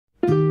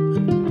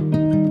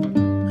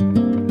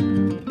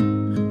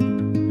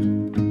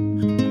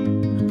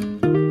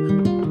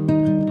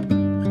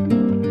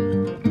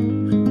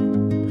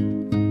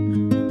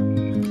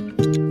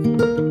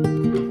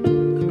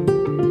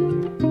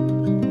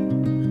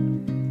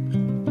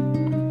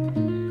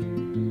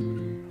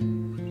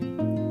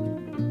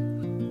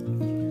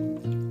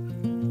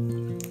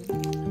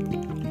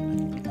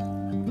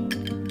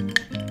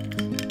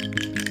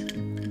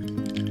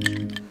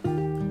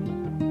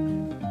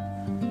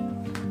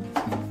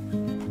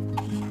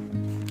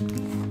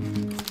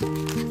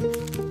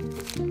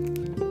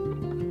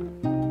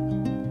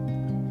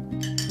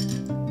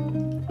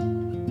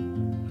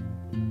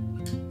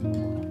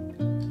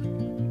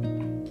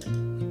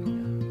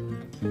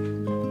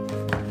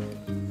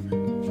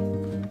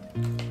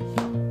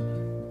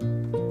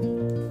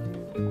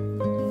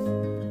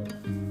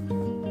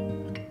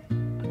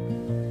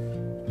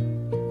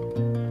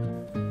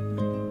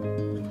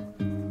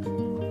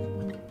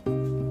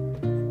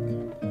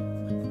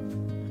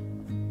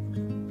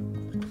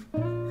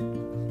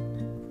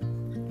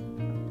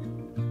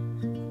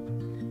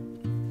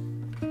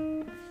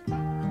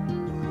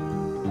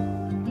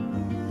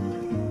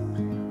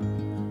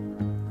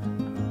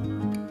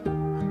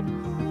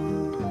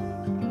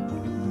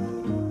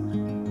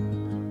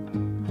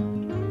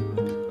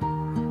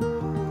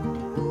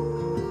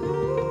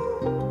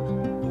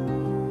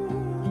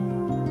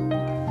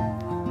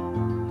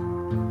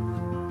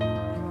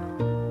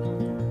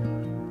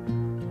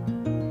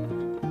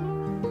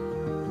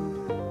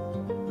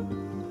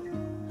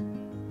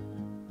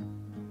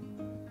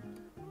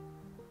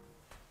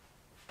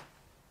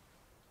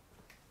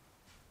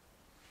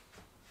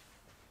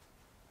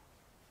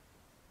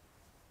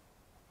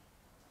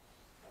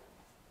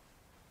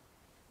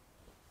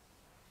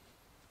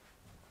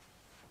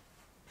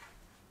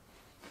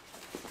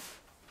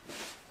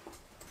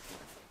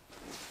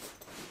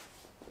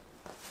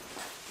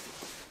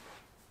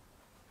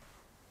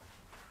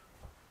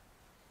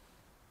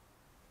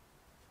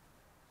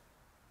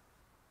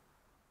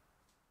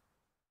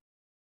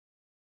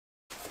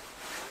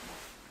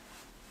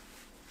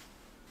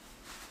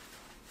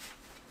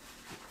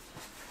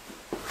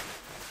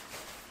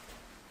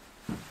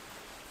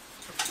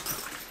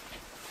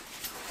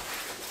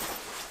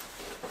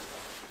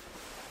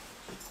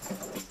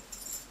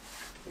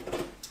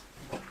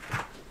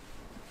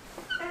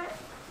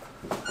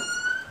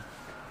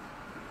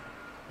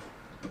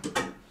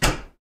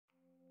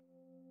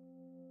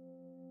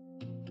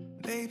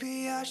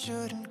I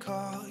shouldn't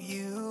call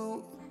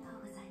you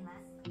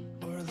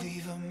or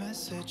leave a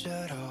message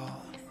at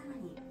all.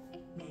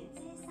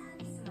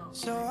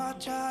 So I'll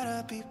try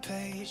to be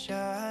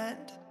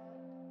patient,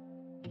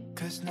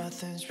 'cause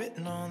nothing's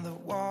written on the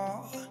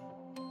wall.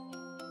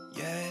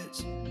 Yeah,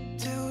 it's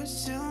too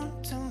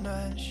soon to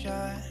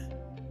mention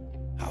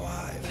how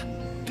I've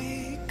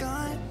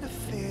begun to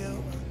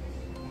feel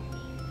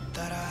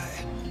that I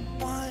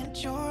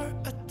want your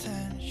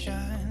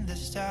attention.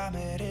 This time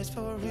it is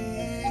for real.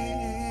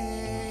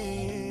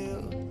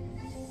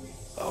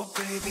 Oh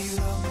baby,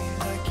 love me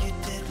like you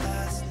did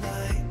last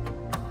night.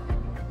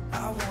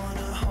 I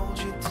wanna hold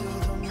you till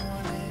the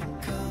morning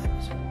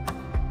comes.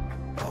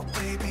 Oh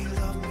baby,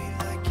 love me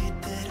like you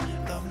did,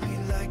 love me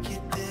like you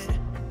did.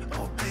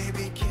 Oh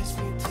baby, kiss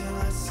me till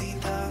I see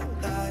the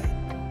light,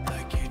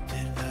 like you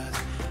did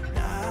last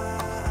night.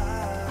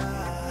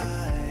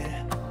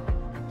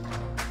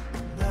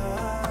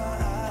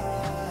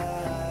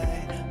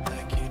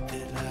 Like you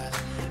did last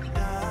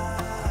night.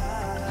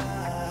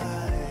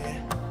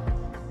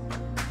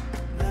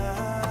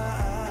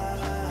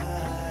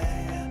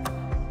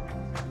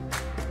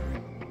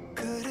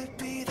 Could it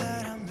be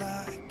that I'm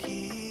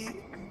lucky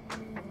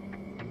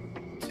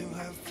to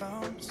have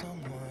found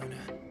someone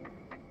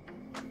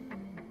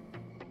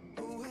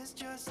who is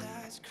just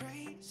as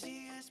crazy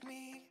as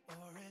me,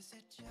 or is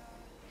it just...